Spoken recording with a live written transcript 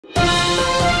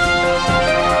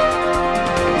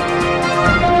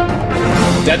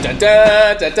Da da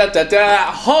da da da da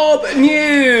da.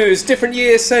 HoBNews. Different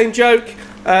year, same joke.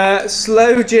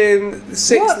 Slow gin,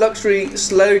 luxury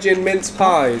slow gin mince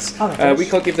pies. We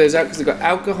can't give those out because they've got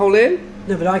alcohol in.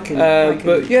 No, but I can.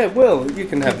 But yeah, Will, you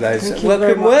can have those. Thank you Welcome,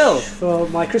 very much Will, for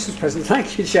my Christmas present.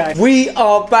 Thank you, Jack. We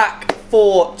are back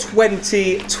for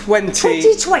 2020.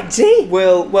 2020.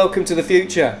 Will, welcome to the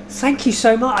future. Thank you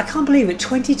so much. I can't believe it.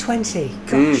 2020.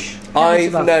 Gosh.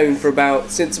 I've known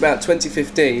since about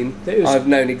 2015. I've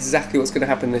known exactly what's going to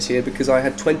happen this year because I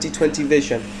had 2020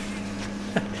 vision.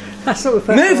 That's not the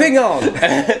first Moving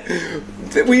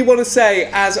on. We want to say,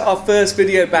 as our first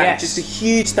video back, just a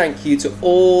huge thank you to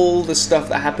all the stuff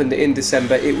that happened in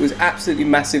December. It was absolutely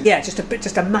massive. Yeah, just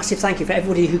a massive thank you for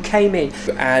everybody who came in.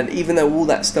 And even though all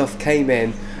that stuff came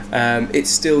in, it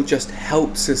still just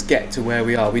helps us get to where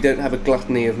we are. We don't have a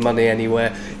gluttony of money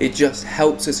anywhere. It just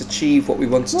helps us achieve what we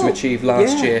wanted to achieve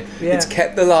last year. It's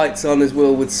kept the lights on, as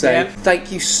Will would say.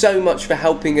 Thank you so much for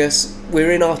helping us.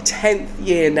 We're in our 10th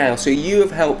year now, so you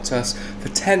have helped us for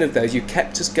 10 of those. You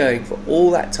kept us going for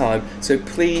all that time, so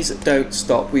please don't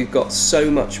stop. We've got so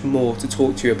much more to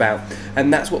talk to you about,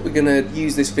 and that's what we're going to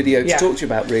use this video to talk to you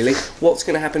about, really. What's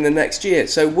going to happen the next year?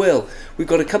 So, Will, we've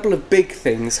got a couple of big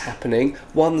things happening.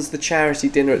 One's the charity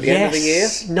dinner at the end of the year.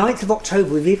 9th of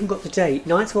October, we've even got the date.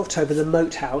 9th of October, the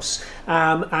Moat House,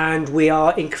 and we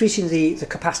are increasing the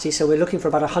capacity, so we're looking for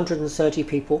about 130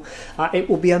 people. It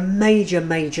will be a major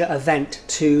event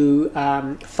to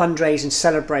fundraise and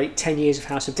celebrate 10 years of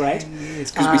House of Bread.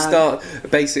 Because we start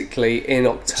basically in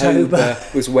October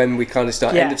was when we kind of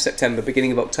start, end of September,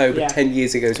 beginning of October, 10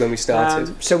 years ago is when we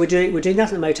started. So we're doing that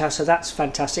at the Moat House, so that's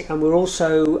fantastic. And we're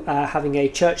also having a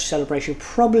church celebration,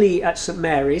 probably at St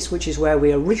Mary's, which is where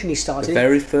we originally started. The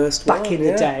very first one, back in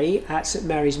the day at St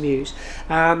Mary's Mews.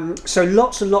 So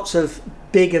lots and lots of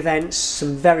big events,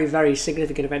 some very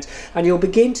significant events, and you'll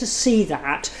begin to see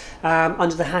that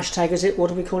under the hashtag,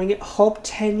 what are we calling it? HoB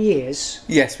 10 years?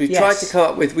 Yes, we've tried to come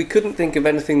up with, we couldn't think of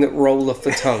anything that rolled off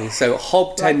the tongue, so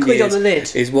HoB 10 years on the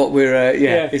lid. is what we're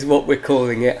is what we're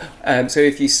calling it. So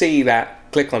if you see that,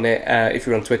 click on it if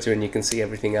you're on Twitter, and you can see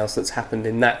everything else that's happened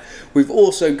in that. We've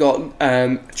also got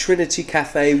Trinity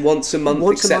Cafe once a month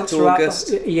except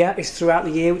August. It's throughout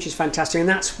the year, which is fantastic, and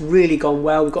that's really gone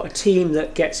well. We've got a team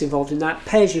that gets involved in that.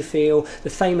 Pay as you feel, the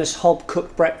famous HoB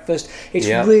cooked breakfast. It's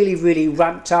really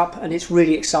ramped up, and it's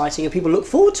really exciting, and people look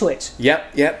forward to it.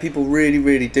 Yep, people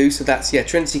really do. So that's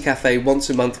Trinity Cafe once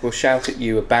a month. We'll shout at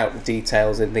you about the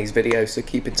details in these videos, so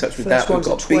keep in touch with that. We've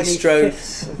got Bistro.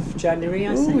 25th of January,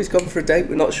 I think. He's gone for a date.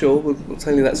 We're not sure. We'll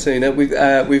tell you that sooner. We've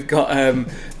got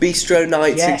bistro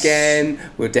nights again.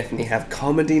 We'll definitely have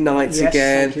comedy nights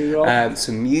again.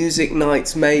 Some music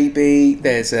nights maybe.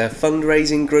 There's a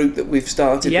fundraising group that we've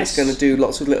started that's going to do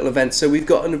lots of little events. So we've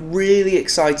got a really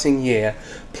exciting year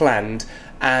planned,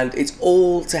 and it's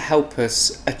all to help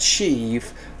us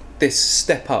achieve this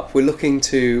step up. We're looking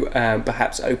to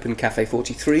perhaps open Cafe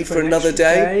 43 for another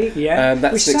day.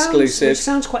 That's an exclusive. Which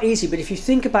sounds quite easy, but if you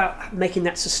think about making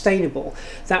that sustainable,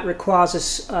 that requires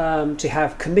us to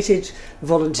have committed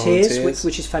volunteers.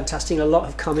 Which is fantastic. A lot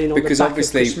have come in on the back of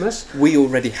Christmas. Because obviously we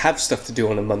already have stuff to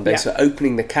do on a Monday, so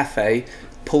opening the cafe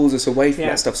pulls us away from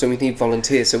that stuff, so we need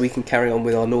volunteers so we can carry on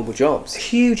with our normal jobs.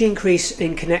 Huge increase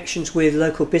in connections with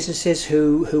local businesses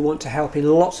who want to help in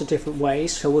lots of different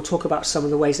ways, so we'll talk about some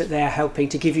of the ways that they're helping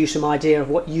to give you some idea of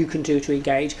what you can do to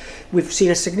engage. We've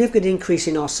seen a significant increase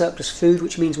in our surplus food,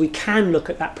 which means we can look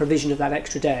at that provision of that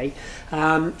extra day,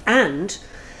 and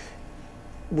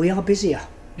we are busier.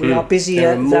 We are busier.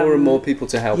 There are more and more people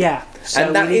to help. So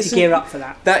and we need to gear up for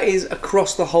that. That is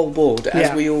across the whole board,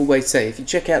 as we always say. If you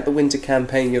check out the winter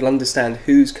campaign, you'll understand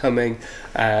who's coming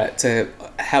to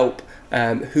help,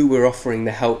 who we're offering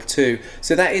the help to.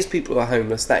 So that is people who are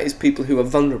homeless, that is people who are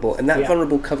vulnerable, and that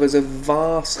vulnerable covers a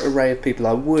vast array of people.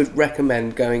 I would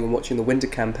recommend going and watching the winter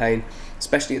campaign,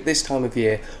 especially at this time of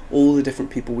year, all the different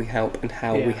people we help and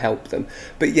how we help them.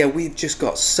 But we've just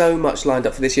got so much lined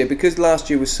up for this year, because last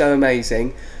year was so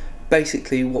amazing.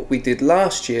 Basically what we did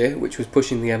last year, which was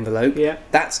pushing the envelope,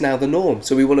 that's now the norm.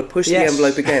 So we want to push the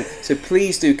envelope again. So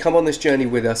please do come on this journey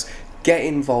with us. Get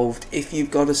involved. If you've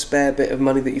got a spare bit of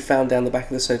money that you found down the back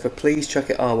of the sofa, please chuck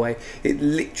it our way. It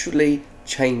literally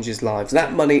changes lives.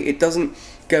 That money, it doesn't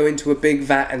go into a big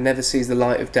vat and never sees the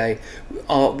light of day.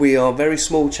 We are a very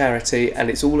small charity, and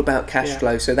it's all about cash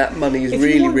flow, so that money is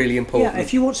really important. Yeah,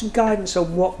 if you want some guidance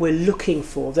on what we're looking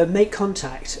for, then make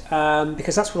contact,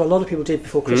 because that's what a lot of people did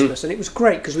before Christmas, and it was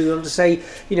great because we wanted to say,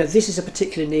 you know, this is a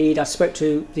particular need. I spoke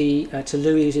to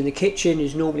Louis, who's in the kitchen,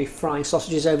 who's normally frying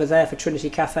sausages over there for Trinity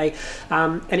Cafe,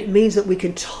 and it means that we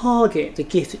can target the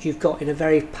gift that you've got in a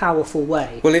very powerful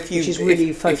way. Well, if you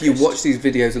watch these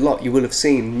videos a lot, you will have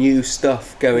seen new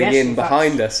stuff going in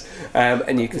behind us,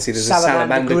 and you can see there's a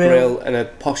salamander grill and a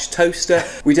posh toaster.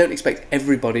 We don't expect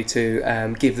everybody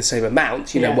to give the same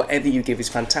amount. You know, whatever you give is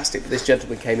fantastic. But this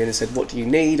gentleman came in and said, "What do you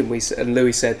need?" And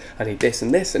Louis said, "I need this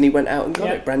and this," and he went out and got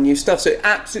it, brand new stuff. So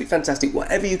absolutely fantastic.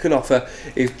 Whatever you can offer,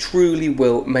 it truly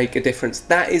will make a difference.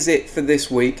 That is it for this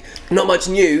week. Not much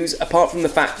news apart from the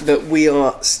fact that we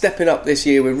are stepping up this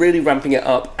year. We're really ramping it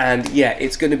up, and yeah,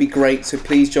 it's going to be great. So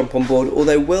please jump on board.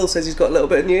 Although Will says he's got a little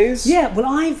bit of news. Yeah, well,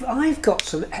 I've got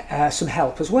some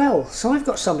help as well. So I've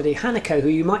got somebody, Hanako, who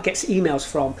you might get emails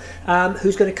from,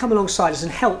 who's going to come alongside us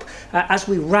and help as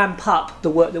we ramp up the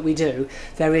work that we do.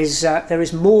 There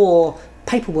is more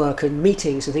paperwork and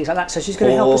meetings and things like that, so she's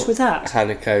going to help us with that.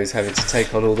 Hanako's having to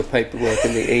take on all the paperwork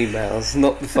and the emails,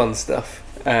 not the fun stuff.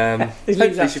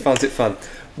 Hopefully she finds it fun.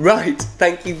 Right,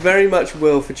 thank you very much,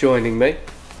 Will, for joining me.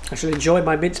 I shall enjoy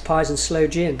my mince pies and sloe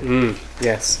gin.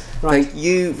 Yes. Right. Thank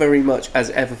you very much as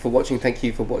ever for watching. Thank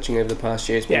you for watching over the past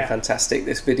year. It's been fantastic.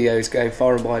 This video is going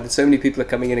far and wide, and so many people are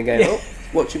coming in and going, "Oh,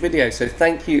 watch your video." So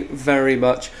thank you very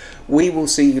much. We will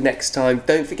see you next time.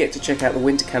 Don't forget to check out the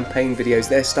winter campaign videos.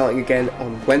 They're starting again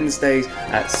on Wednesdays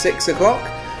at 6 o'clock.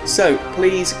 So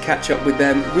please catch up with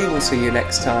them. We will see you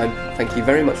next time. Thank you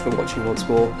very much for watching once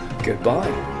more.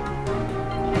 Goodbye.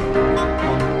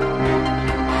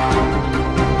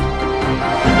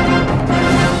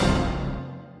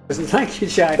 Thank you,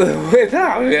 Jack.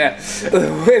 Without yeah.